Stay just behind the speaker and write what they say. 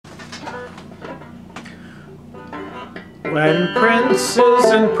When princes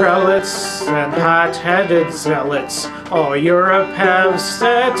and prelates and hot-headed zealots all Europe have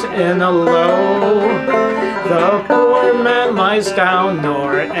set in a low, the poor man lies down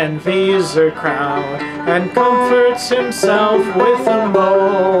nor envies a crown, and comforts himself with a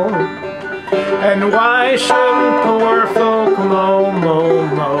mow. And why shouldn't poor folk mow, mow,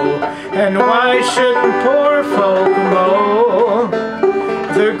 mow? And why shouldn't poor folk mow?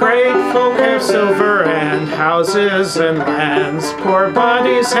 The great folk have silver and houses and lands, poor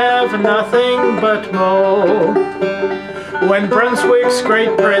bodies have nothing but mow. When Brunswick's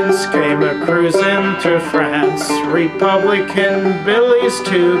great prince came a-cruisin' to France, Republican billies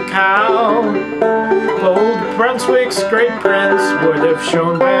to cow, old Brunswick's great prince would have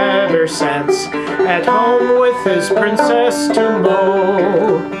shown better sense at home with his princess to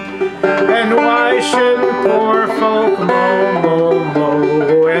mow. And why shouldn't poor folk mow, mow,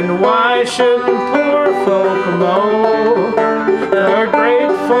 mow? And why shouldn't poor folk mow? The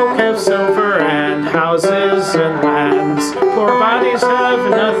great folk have silver and houses and lands, poor bodies have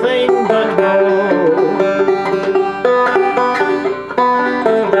nothing but mow.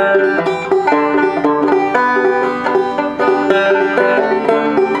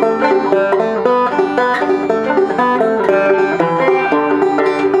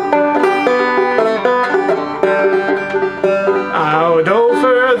 Out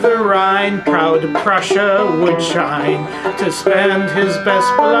over the Rhine, proud Prussia would shine, to spend his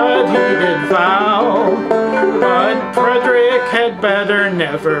best blood he did vow. But Frederick had better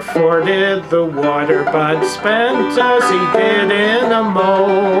never forded the water, but spent as he did in a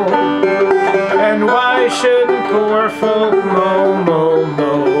mow. And why shouldn't poor folk mow, mow,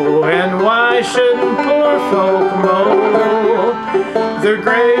 mow? And why shouldn't poor folk mow? The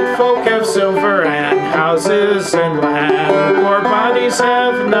great folk have silver and houses and land, poor bodies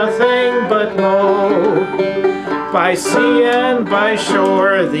have nothing but mow. By sea and by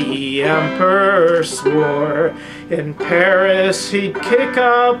shore the emperor swore, in Paris he'd kick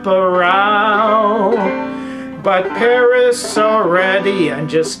up a row. But Paris saw ready and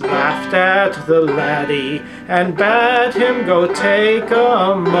just laughed at the laddie, and bade him go take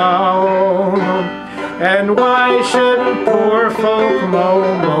a mow. And why shouldn't poor folk mow,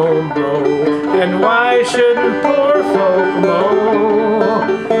 mow, mow? And why shouldn't poor folk mow?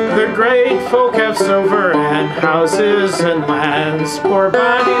 The great folk have silver and houses and lands, poor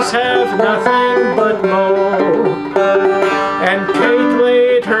bodies have nothing but mow. And Kate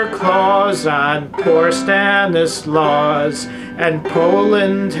laid her claws on poor Stanislaus, and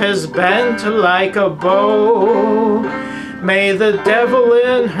Poland has bent like a bow. May the devil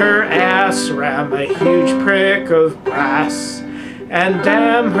in her ass ram a huge prick of brass, and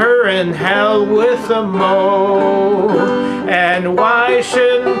damn her in hell with a mow. And why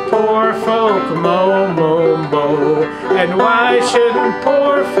shouldn't poor folk mow, mow, mow? And why shouldn't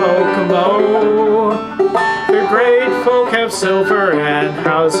poor folk mow? The great folk have silver and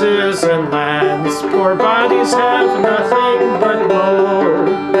houses and lands, poor bodies have nothing but mow.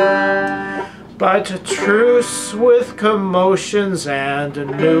 But a truce with commotions and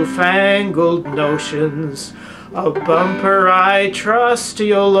newfangled notions, a bumper I trust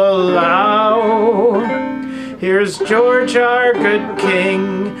you'll allow. Here's George our good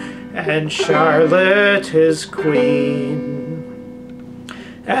king, and Charlotte his queen,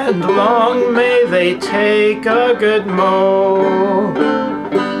 and long may they take a good mow.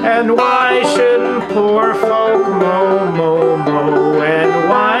 And why shouldn't poor folk mow, mow, mow? And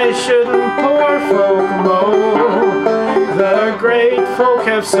why shouldn't poor folk mow? The great folk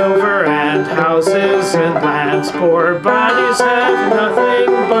have silver and houses and lands, poor bodies have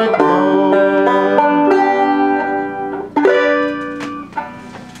nothing but mow.